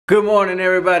Good morning,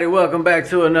 everybody. Welcome back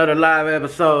to another live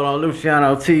episode on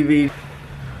Luciano TV.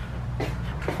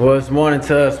 Well, it's morning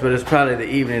to us, but it's probably the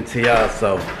evening to y'all,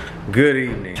 so good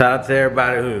evening. Shout out to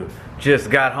everybody who just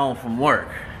got home from work.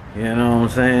 You know what I'm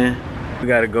saying? We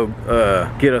gotta go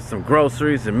get us some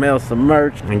groceries and mail some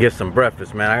merch and get some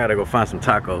breakfast, man. I gotta go find some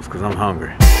tacos because I'm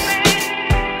hungry.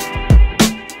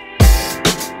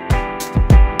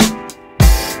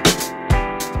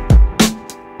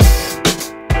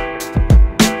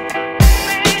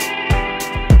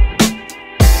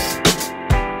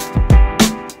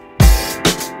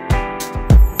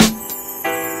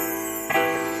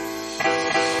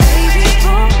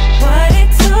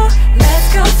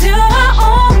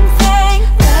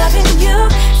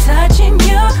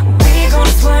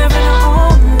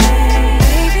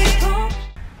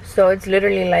 So it's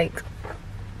literally like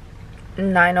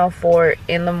 9:04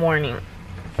 in the morning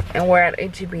and we're at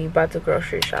HEB about to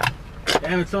grocery shop.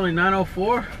 Damn, it's only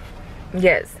 9:04?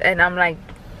 Yes, and I'm like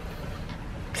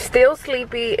still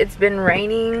sleepy. It's been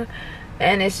raining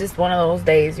and it's just one of those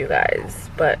days, you guys,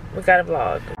 but we gotta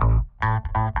vlog.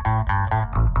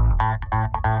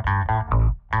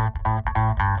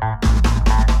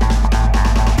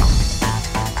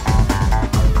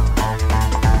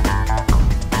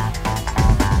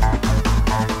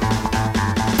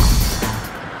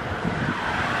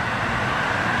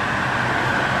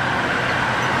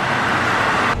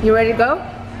 You ready to go?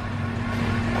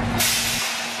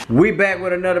 We back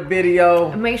with another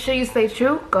video. Make sure you stay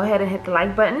true. Go ahead and hit the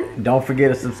like button. Don't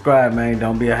forget to subscribe, man.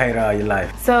 Don't be a hater all your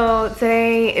life. So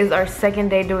today is our second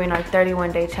day doing our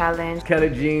 31-day challenge. Kelly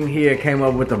Jean here came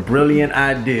up with a brilliant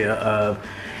idea of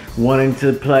wanting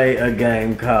to play a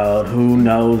game called Who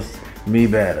Knows Me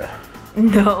Better.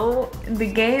 No, the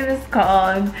game is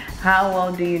called How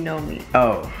Well Do You Know Me?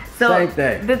 Oh. So same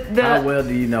thing. How well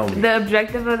do you know me? The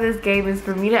objective of this game is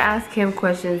for me to ask him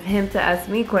questions, him to ask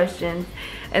me questions.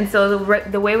 And so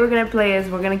the way we're going to play is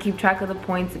we're going to keep track of the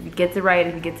points. If he gets it right,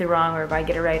 if he gets it wrong, or if I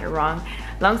get it right or wrong.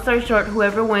 Long story short,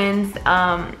 whoever wins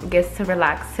gets to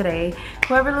relax today.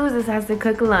 Whoever loses has to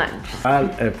cook lunch.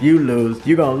 If you lose,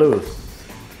 you're going to lose.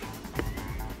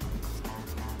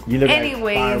 You look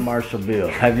like Fire Marshal Bill.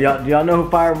 Do y'all know who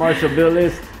Fire Marshal Bill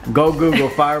is? Go Google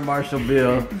Fire Marshal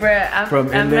Bill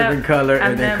from In Living Color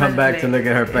and then come back to look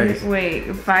at her face.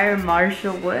 Wait, Fire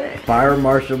Marshal what? Fire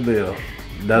Marshal Bill.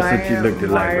 That's what you looked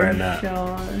like right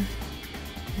now.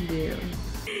 Bill.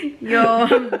 Yo,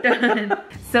 I'm done.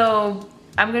 So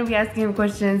I'm gonna be asking him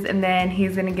questions and then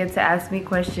he's gonna get to ask me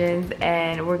questions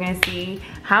and we're gonna see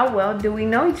how well do we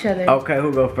know each other. Okay,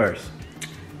 who go first?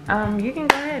 You can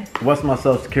go ahead. What's my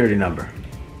social security number?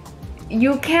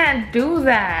 You can't do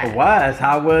that. Why? It's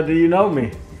how well do you know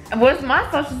me? What's my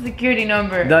social security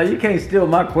number? No, you can't steal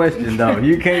my question though.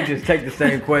 You can't just take the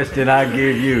same question I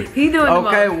give you. He doing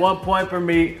okay, 1 point for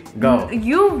me. Go.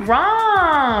 You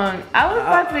wrong. I was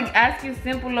about to ask you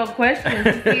simple little questions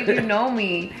to see if you know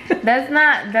me. That's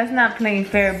not playing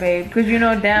fair, babe. Because you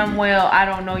know damn well I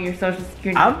don't know your social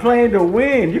security number. I'm playing to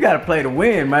win. You gotta play to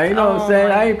win, man. You know what I'm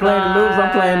saying? I ain't playing to lose.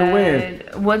 I'm playing to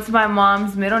win. What's my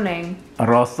mom's middle name?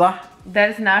 Rosa.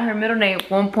 That's not her middle name.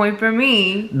 1 point for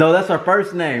me. No, that's her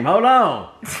first name. Hold on.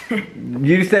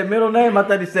 You said middle name? I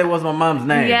thought you said what's my mom's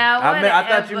name. Yeah, I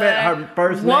thought you meant her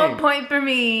first name. 1 point for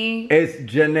me.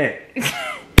 It's Jeanette.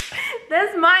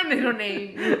 That's my middle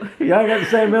name. Y'all got the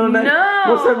same middle name? No.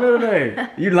 What's her middle name?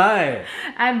 You lying.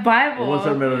 I'm Bible. What's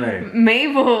her middle name?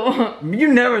 Mabel.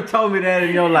 You never told me that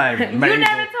in your life. Mabel. You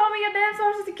never told me your damn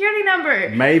social security number.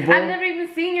 Mabel? I've never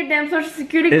even seen your damn social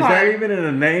security card. Is that even in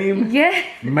a name? Yeah.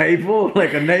 Mabel?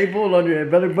 Like a navel on your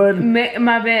belly button?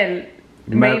 Mabel.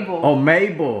 Mabel. Oh,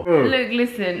 Mabel. Look,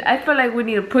 listen. I feel like we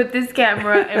need to put this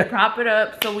camera and prop it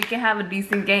up so we can have a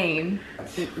decent game.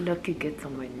 Look, it gets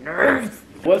on my nerves.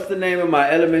 What's the name of my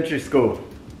elementary school?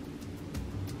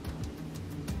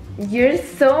 You're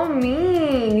so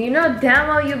mean. You know damn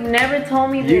well you've never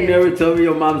told me this. You never told me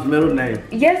your mom's middle name.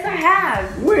 Yes, I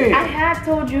have. When? I have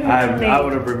told you her middle name. I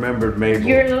would have remembered Mabel.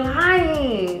 You're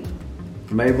lying.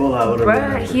 Mabel, I would have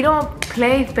remembered. He don't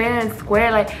play fair and square.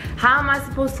 Like, how am I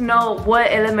supposed to know what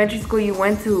elementary school you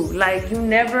went to? Like, you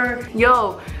never...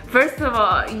 Yo, first of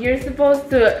all, you're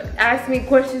supposed to ask me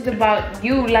questions about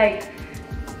you, like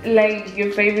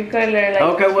your favorite color. Like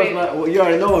okay, well, you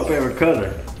already know my favorite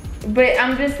color. But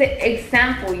I'm just an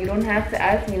example. You don't have to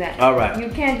ask me that. All right. You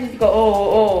can't just go,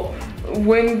 oh,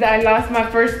 when I lost my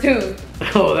first tooth.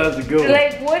 Oh, that's a good one.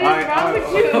 Like, what is wrong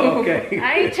with you? Okay.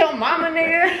 I ain't your mama,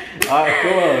 nigga. All right,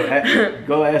 come on.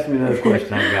 Go ask me another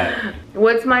question. I got it.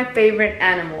 What's my favorite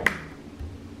animal?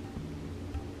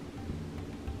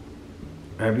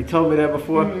 Have you told me that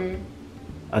before? Mm-hmm.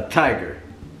 A tiger.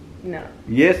 No.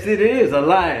 Yes, it is a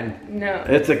lion. No.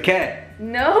 It's a cat.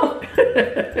 No.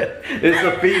 It's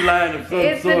a feline of some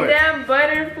It's sort. a damn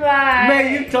butterfly.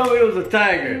 Man, you told me it was a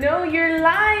tiger. No, you're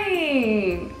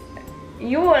lying.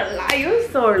 You a lie. You're a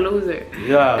sore loser.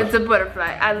 Yeah. It's a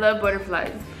butterfly. I love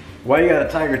butterflies. Why you got a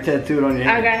tiger tattooed on your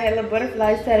hand? I got hella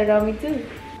butterflies tatted on me too.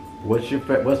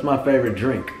 What's my favorite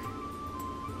drink?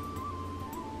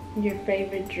 Your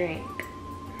favorite drink?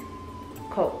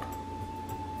 Coke.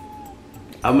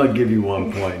 I'm gonna give you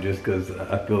 1 point just because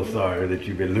I feel sorry that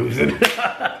you've been losing.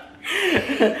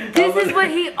 This is what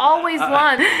he always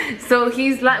wants. So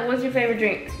he's like, what's your favorite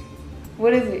drink?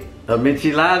 What is it? A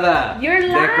michelada. You're De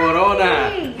lying. Corona.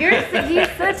 He's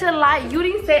such a lie. You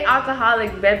didn't say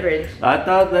alcoholic beverage. I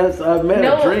thought I meant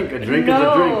No, a drink. A drink is a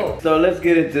no. drink. So let's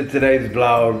get into today's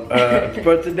vlog.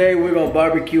 For today, we're gonna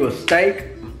barbecue a steak.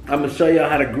 I'm gonna show you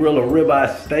how to grill a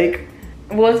ribeye steak.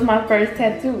 What's my first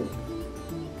tattoo?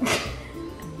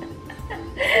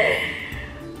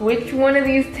 Which one of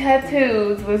these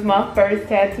tattoos was my first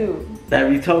tattoo?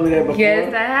 Have you told me that before?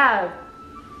 Yes, I have.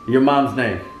 Your mom's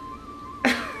name.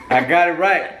 I got it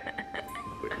right.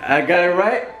 I got it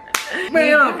right.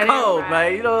 Man, I'm cold,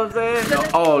 man. You know what I'm saying?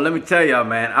 Oh, let me tell y'all,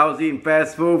 man. I was eating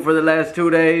fast food for the last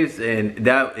 2 days, and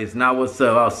that is not what's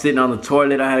up. I was sitting on the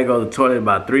toilet. I had to go to the toilet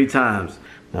about 3 times.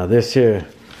 Now this here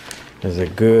is a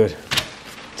good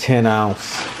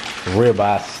 10-ounce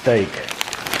ribeye steak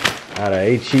out of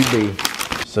H-E-B.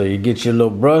 So you get your little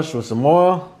brush with some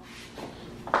oil,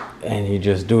 and you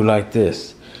just do like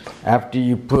this. After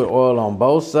you put oil on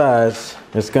both sides,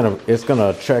 it's gonna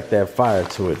attract that fire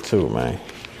to it too, man.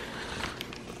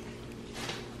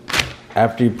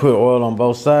 After you put oil on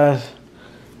both sides,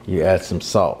 you add some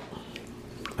salt,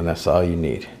 and that's all you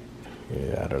need.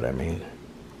 Yeah, I know what I mean.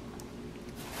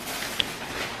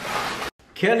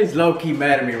 Kelly's low-key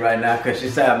mad at me right now because she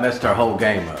said I messed her whole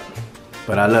game up.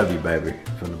 But I love you, baby,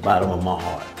 from the bottom of my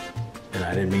heart. And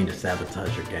I didn't mean to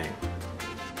sabotage your game.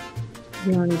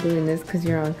 You're only doing this because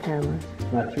you're on camera.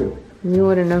 It's not true. You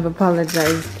wouldn't have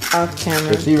apologized off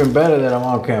camera. It's even better that I'm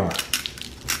on camera.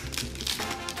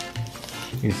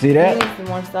 You see that? You need some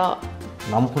more salt.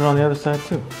 I'm gonna put it on the other side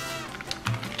too.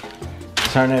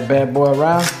 Turn that bad boy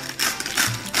around.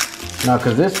 Now,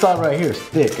 cause this salt right here is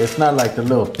thick. It's not like the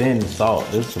little thin salt.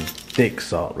 This is some thick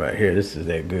salt right here. This is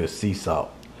that good sea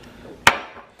salt.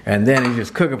 And then you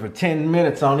just cook it for 10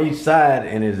 minutes on each side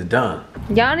and it's done.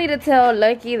 Y'all need to tell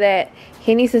Lucky that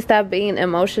he needs to stop being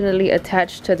emotionally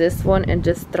attached to this one and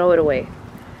just throw it away.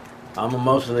 I'm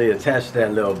emotionally attached to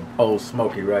that little old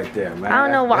Smoky right there, man. I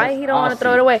don't know why he don't want to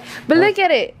throw it away. But look at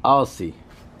it. Aussie.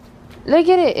 Look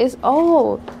at it. It's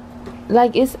old.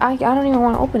 Like it's I don't even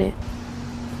want to open it.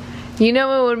 You know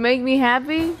what would make me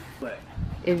happy? What?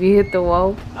 If you hit the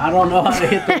wall. I don't know how to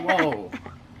hit the wall.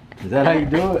 Is that how you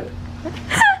do it?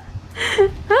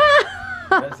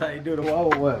 That's how you do the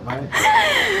wall or what, man?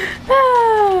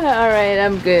 Alright,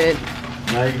 I'm good.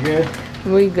 Now you good?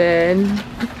 We good.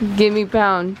 Give me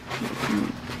pound.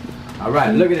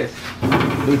 Alright, look at this.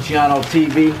 Lucianotv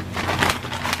TV.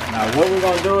 Now what we're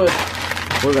gonna do is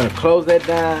we're gonna close that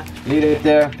down, leave it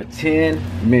there for 10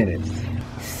 minutes.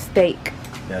 Steak.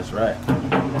 That's right.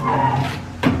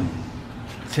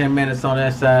 10 minutes on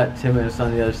that side, 10 minutes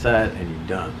on the other side, and you're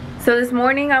done. So this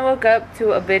morning I woke up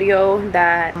to a video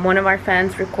that one of our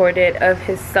fans recorded of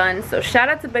his son. So shout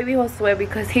out to baby Josue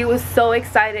because he was so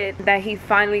excited that he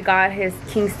finally got his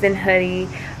Kingston hoodie.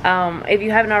 If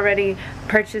you haven't already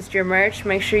purchased your merch,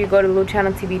 make sure you go to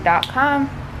lucianotvwebisode.com.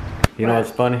 You know what's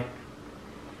funny?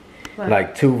 What?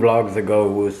 Like 2 vlogs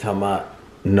ago we was talking about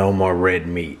no more red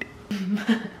meat.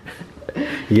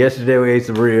 Yesterday we ate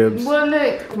some ribs. Well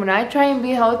look, when I try and be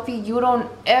healthy, you don't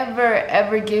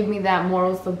ever give me that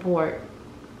moral support.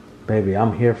 Baby,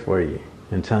 I'm here for you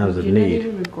in times of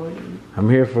need. I'm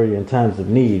here for you in times of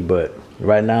need, but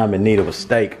right now I'm in need of a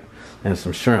steak and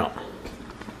some shrimp.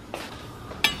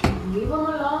 Leave them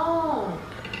alone.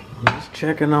 I'm just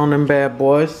checking on them bad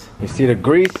boys. You see the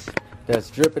grease that's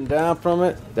dripping down from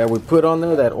it that we put on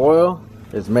there, that oil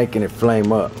is making it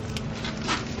flame up.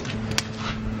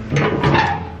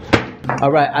 All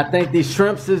right, I think these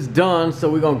shrimps is done, so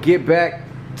we're gonna get back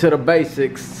to the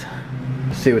basics.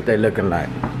 See what they looking like.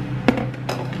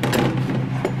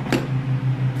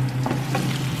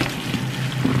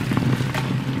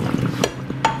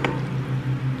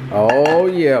 Oh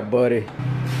yeah, buddy.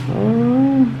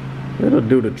 It'll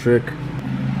do the trick.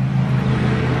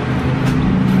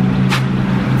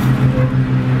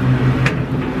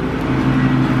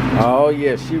 Oh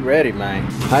yeah, she ready, man.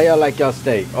 How y'all like y'all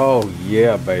steak? Oh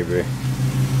yeah, baby.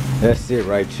 That's it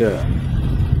right there.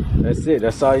 That's it.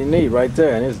 That's all you need right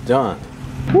there, and it's done.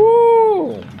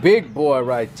 Woo! big boy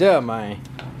right there, man.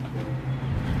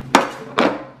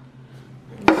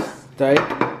 Steak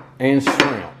and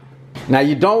shrimp. Now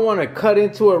you don't want to cut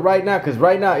into it right now, because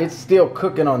right now it's still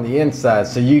cooking on the inside.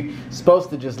 So you're supposed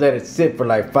to just let it sit for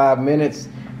like 5 minutes,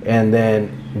 and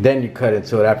then you cut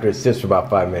into it after it sits for about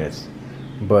 5 minutes.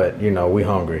 But you know, we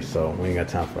hungry, so we ain't got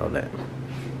time for all that.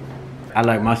 I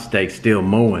like my steak still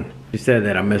mooing. She said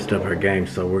that I messed up her game,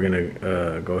 so we're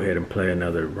gonna go ahead and play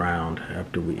another round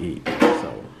after we eat.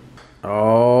 So,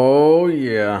 oh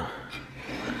yeah.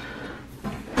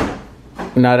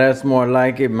 Now that's more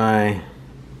like it, man.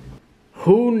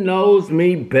 Who knows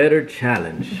me better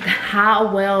challenge.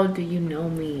 How well do you know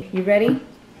me? You ready?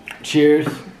 Cheers.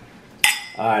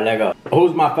 All right, let go.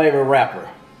 Who's my favorite rapper?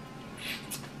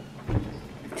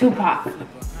 Tupac.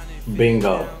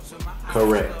 Bingo.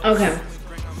 Correct. Okay.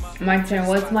 My turn.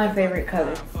 What's my favorite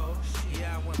color?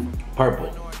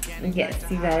 Purple. Yes,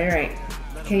 you got it right.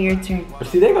 Okay, your turn.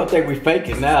 See, they gonna think we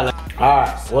faking now. All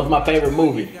right, what's my favorite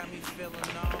movie?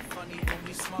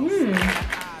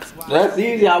 That's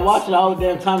easy. I watch it all the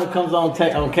damn time it comes on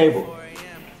cable.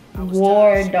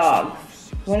 War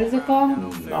Dogs. What is it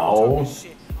called? No.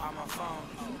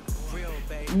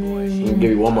 Let me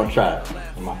give you one more try.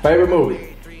 My favorite movie.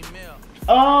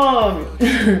 Oh.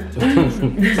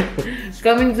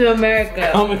 Coming to America.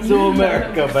 Coming to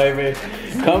America, baby.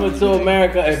 Coming to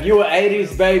America. If you an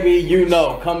 80s baby, you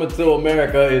know Coming to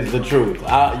America is the truth.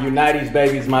 You 90s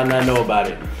babies might not know about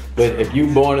it. But if you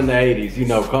born in the 80s, you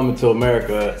know Coming to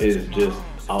America is just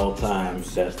all time.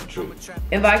 That's the truth.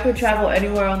 If I could travel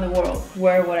anywhere in the world,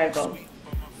 where would I go?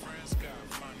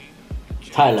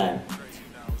 Thailand.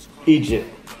 Egypt.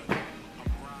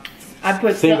 I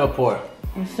put Singapore.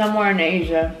 Somewhere in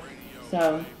Asia.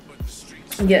 So,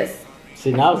 yes.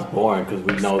 See, now it's boring because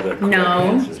we know the correct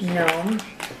answers. No.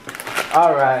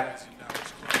 All right.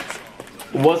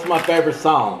 What's my favorite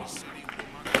song?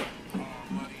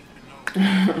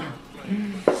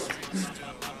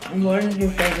 What is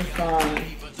your favorite song?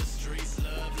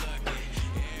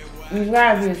 It's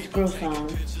gotta be a screw song.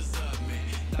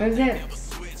 Is it?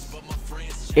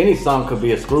 Any song could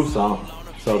be a screw song.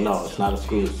 So no, it's not a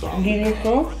screw song. DJ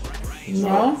Screw?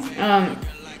 No.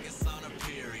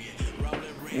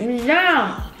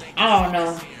 Yeah. I don't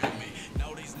know.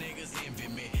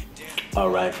 All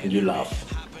right, you lost.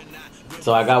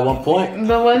 So I got 1 point.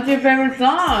 But what's your favorite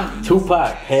song?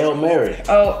 Tupac, Hail Mary.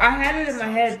 Oh, I had it in my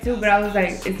head too, but I was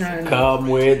like, it's not. Come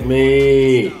with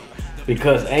me.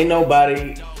 Because ain't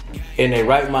nobody in their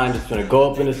right mind just gonna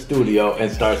go up in the studio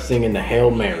and start singing the Hail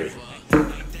Mary.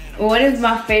 What is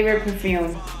my favorite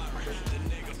perfume?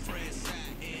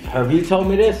 Have you told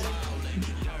me this?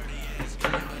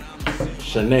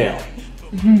 Chanel.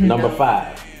 Number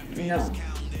 5. No.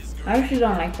 I actually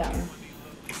don't like that one.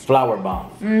 Flower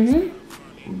Bomb. Mm-hmm.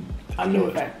 I knew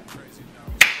it.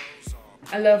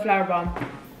 I love Flower Bomb.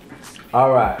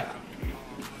 All right.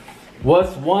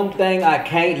 What's one thing I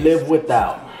can't live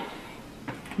without?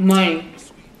 Money.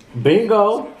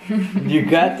 Bingo. You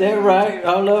got that right.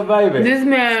 Hold up, baby. This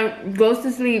man goes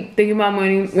to sleep thinking about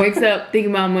money, wakes up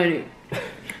thinking about money.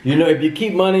 You know, if you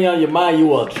keep money on your mind, you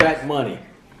will attract money.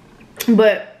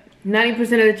 But 90%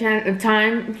 of the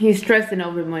time, he's stressing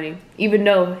over money. Even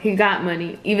though he got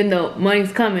money, even though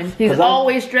money's coming, he's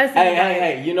always stressing about it.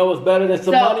 Hey, you know what's better than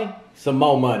some money? Some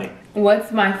more money.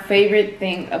 What's my favorite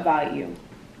thing about you?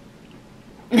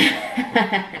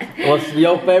 What's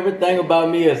your favorite thing about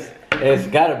me is it's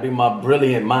gotta be my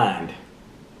brilliant mind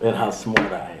and how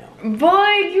smart I am. Boy,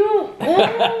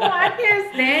 I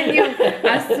can't stand you.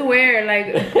 I swear,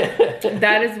 like,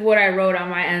 that is what I wrote on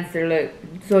my answer. Look,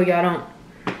 so y'all don't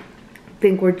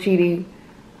think we're cheating.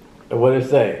 What did it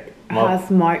say? How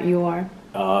smart you are.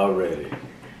 Already.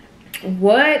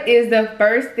 What is the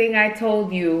first thing I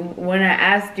told you when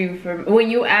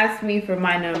you asked me for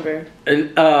my number?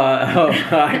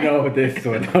 I know this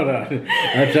one. Hold on.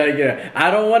 I'm trying to get it.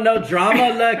 I don't want no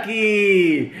drama,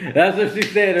 Lucky. That's what she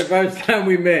said the first time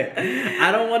we met.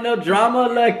 I don't want no drama,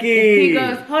 Lucky. He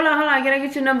goes, hold on, can I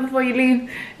get your number before you leave?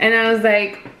 And I was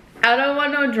like, I don't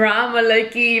want no drama,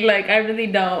 Lucky. Like, I really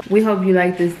don't. We hope you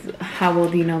like this How Well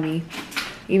Do You Know Me?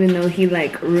 Even though he,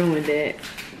 like, ruined it.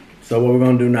 So what we're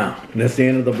gonna do now? That's the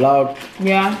end of the vlog.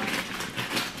 Yeah.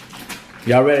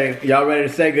 Y'all ready? Y'all ready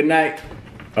to say goodnight?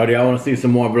 Or do y'all want to see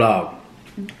some more vlog?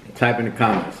 Type in the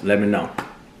comments. Let me know.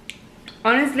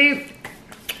 Honestly,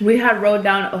 we had wrote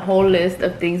down a whole list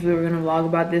of things we were gonna vlog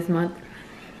about this month.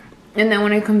 And then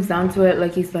when it comes down to it,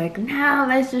 like, he's like, "Now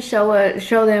let's just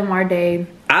show them our day."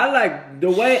 I like the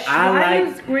way Why are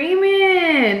you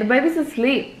screaming? The baby's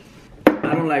asleep.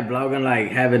 I don't like vlogging, like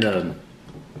having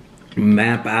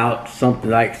map out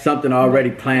something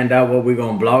already planned out what we're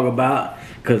gonna vlog about.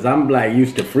 Cause I'm like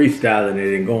used to freestyling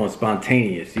it and going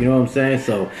spontaneous. You know what I'm saying?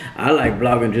 So I like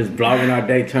just vlogging our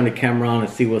day, turn the camera on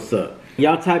and see what's up.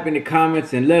 Y'all type in the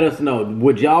comments and let us know.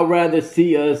 Would y'all rather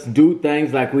see us do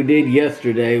things like we did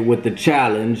yesterday with the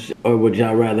challenge, or would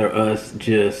y'all rather us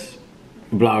just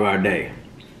vlog our day?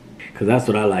 Cause that's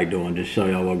what I like doing, just show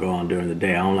y'all what go on during the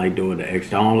day. I don't like doing the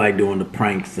extra. I don't like doing the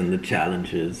pranks and the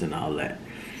challenges and all that.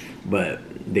 But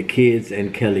the kids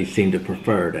and Kelly seem to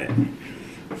prefer that.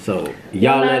 So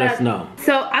y'all let us know.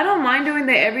 So I don't mind doing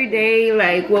the everyday,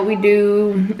 like what we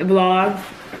do, vlogs.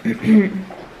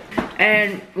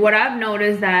 And what I've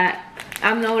noticed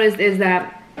is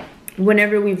that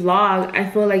whenever we vlog, I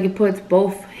feel like it puts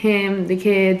both him, the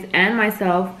kids, and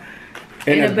myself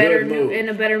in a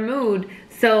better mood.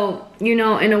 So, you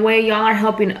know, in a way, y'all are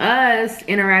helping us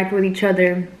interact with each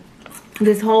other.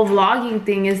 This whole vlogging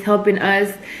thing is helping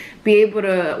us be able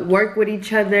to work with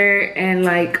each other and,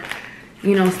 like,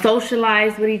 you know,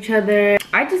 socialize with each other.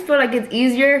 I just feel like it's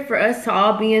easier for us to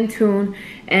all be in tune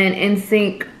and in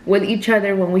sync with each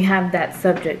other when we have that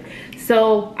subject.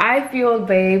 So I feel,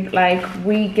 babe, like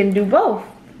we can do both.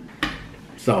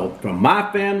 So from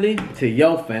my family to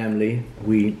your family,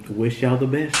 we wish y'all the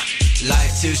best.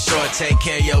 Life too short, take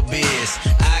care of your biz.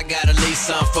 I gotta leave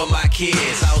some for my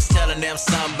kids. I was telling them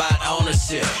something about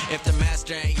ownership. If the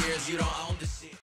master ain't yours, you don't own